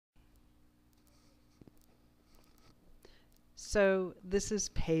So this is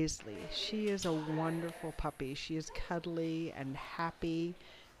Paisley. She is a wonderful puppy. She is cuddly and happy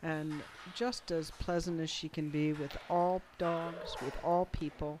and just as pleasant as she can be with all dogs, with all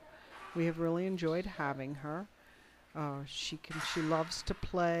people. We have really enjoyed having her. She loves to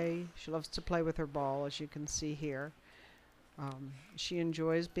play. She loves to play with her ball, as you can see here. She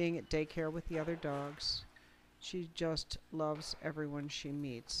enjoys being at daycare with the other dogs. She just loves everyone she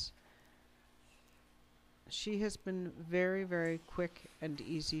meets. She has been very, very quick and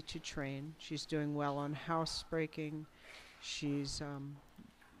easy to train. She's doing well on housebreaking. She's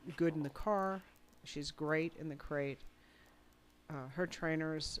good in the car. She's great in the crate. Her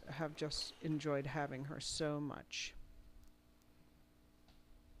trainers have just enjoyed having her so much.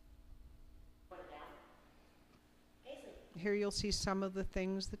 Here you'll see some of the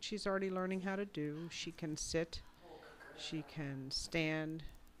things that she's already learning how to do. She can sit, she can stand,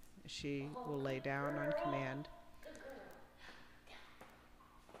 she will lay down on command.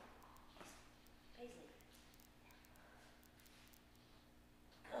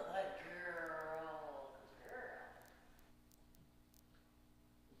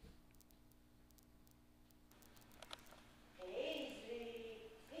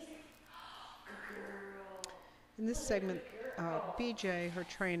 In this segment, BJ, her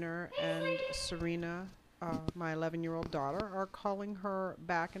trainer, and Serena, my 11-year-old daughter, are calling her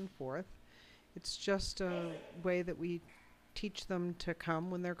back and forth. It's just a way that we teach them to come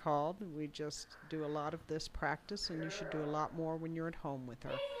when they're called. We just do a lot of this practice, and you should do a lot more when you're at home with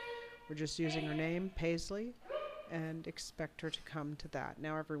her. We're just using her name, Paisley, and expect her to come to that.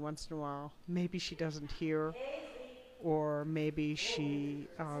 Now, every once in a while, maybe she doesn't hear, or maybe she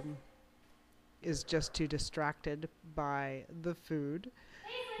is just too distracted by the food,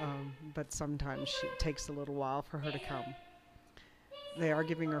 but sometimes it takes a little while for her to come. They are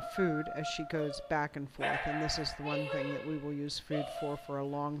giving her food as she goes back and forth, and this is the one thing that we will use food for a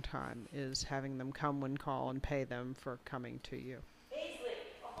long time, is having them come when called and pay them for coming to you.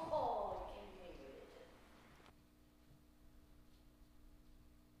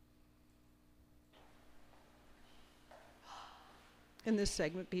 In this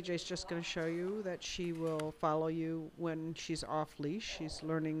segment, BJ's just going to show you that she will follow you when she's off leash. She's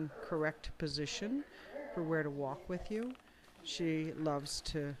learning correct position for where to walk with you. She loves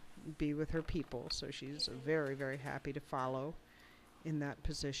to be with her people, so she's very, very happy to follow in that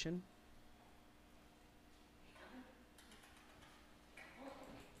position.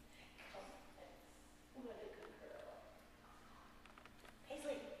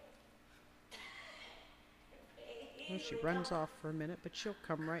 Well, she runs off for a minute, but she'll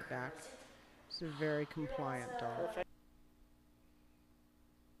come right back. She's a very compliant dog.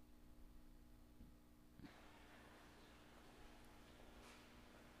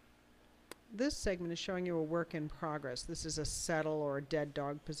 This segment is showing you a work in progress. This is a settle or a dead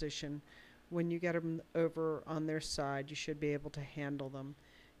dog position. When you get them over on their side, you should be able to handle them.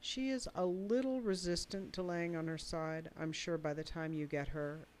 She is a little resistant to laying on her side. I'm sure by the time you get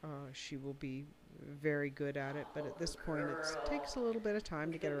her, she will be very good at it, but at this point it takes a little bit of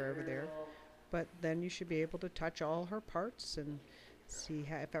time to get her over there. But then you should be able to touch all her parts and see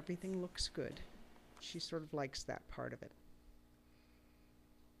if everything looks good. She sort of likes that part of it.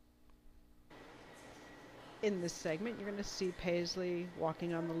 In this segment, you're going to see Paisley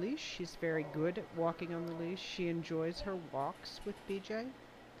walking on the leash. She's very good at walking on the leash. She enjoys her walks with BJ.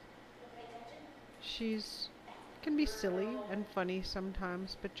 She's can be silly and funny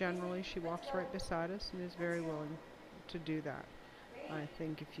sometimes, but generally she walks right beside us and is very willing to do that. I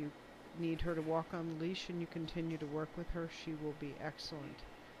think if you need her to walk on the leash and you continue to work with her, she will be excellent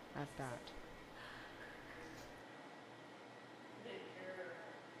at that.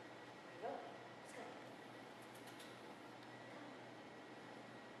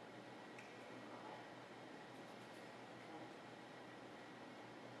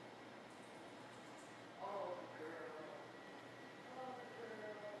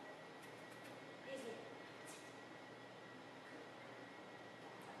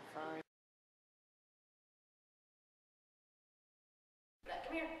 Fine.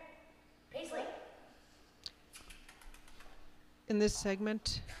 Come here. Paisley. In this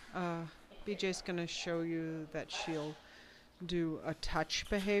segment, BJ's going to show you that she'll do a touch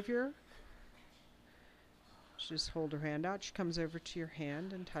behavior. Just hold her hand out. She comes over to your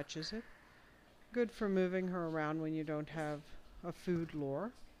hand and touches it. Good for moving her around when you don't have a food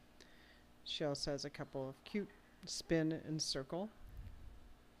lure. She also has a couple of cute spin and circle.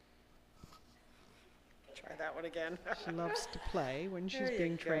 Try that one again. She loves to play when she's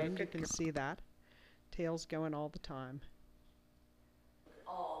being trained. You can see that. Tail's going all the time.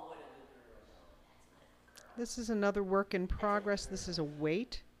 Oh, what a good girl. This is another work in progress. This is a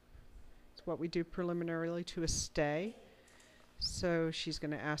wait. It's what we do preliminarily to a stay. So she's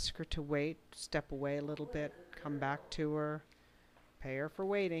going to ask her to wait, step away a little bit, come back to her, pay her for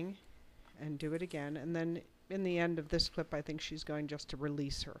waiting, and do it again. And then in the end of this clip, I think she's going just to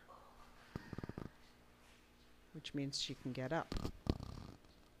release her, which means she can get up.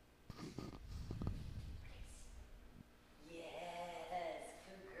 Yes,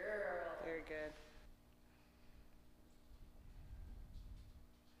 good girl. Very good.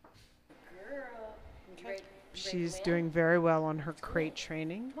 Girl. You ready- you ready She's to doing win? very well on her crate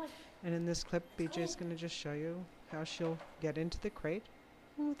training. Come on. And in this clip, BJ's going to just show you how she'll get into the crate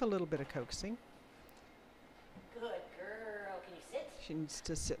with a little bit of coaxing. Good girl. Can you sit? She needs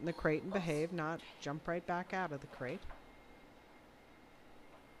to sit in the crate and behave, not jump right back out of the crate.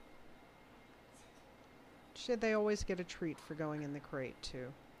 They always get a treat for going in the crate, too.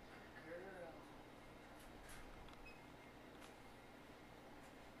 Girl.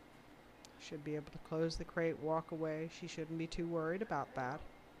 Should be able to close the crate, walk away. She shouldn't be too worried about that.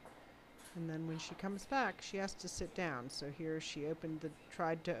 And then when she comes back, she has to sit down. So here she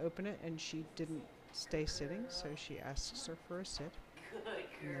tried to open it, and she didn't stay sitting, so she asks her for a sit, Good girl.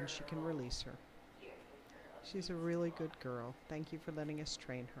 and then she can release her. You're a good girl. She's a really good girl. Thank you for letting us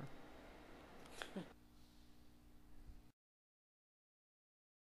train her.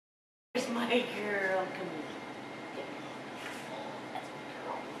 Here's my girl. Come here. Get me. That's my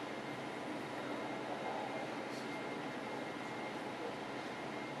girl.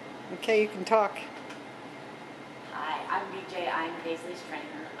 Okay, you can talk. Hi, I'm BJ. I'm Paisley's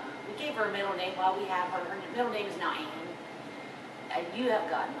trainer. We gave her a middle name while we have her. Her middle name is now Anne. You have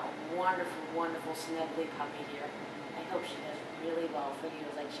gotten a wonderful, wonderful, snuggly puppy here. I hope she does really well for you,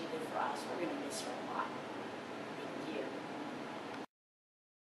 like she did for us. We're going to miss her a lot.